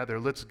weekend together.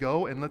 Let's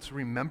go and let's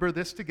remember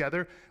this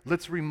together.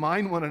 Let's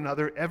remind one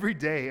another every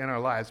day in our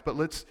lives, but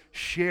let's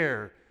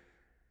share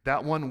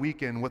that one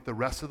weekend with the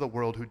rest of the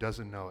world who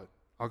doesn't know it.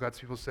 All God's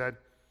people said?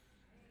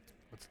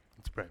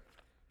 Let's pray.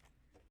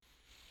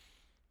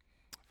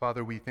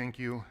 Father, we thank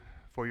you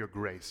for your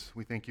grace.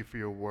 We thank you for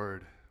your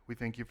word. We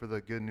thank you for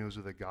the good news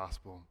of the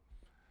gospel.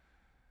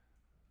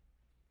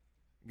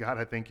 God,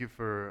 I thank you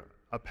for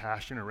a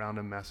passion around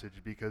a message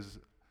because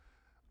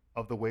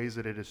of the ways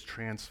that it has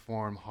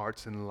transformed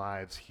hearts and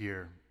lives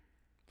here,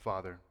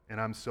 Father.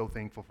 And I'm so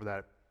thankful for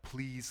that.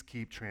 Please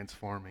keep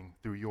transforming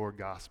through your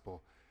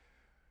gospel.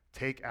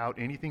 Take out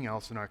anything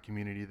else in our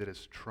community that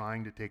is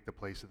trying to take the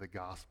place of the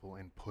gospel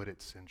and put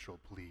it central,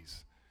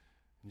 please.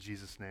 In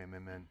Jesus' name,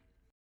 amen.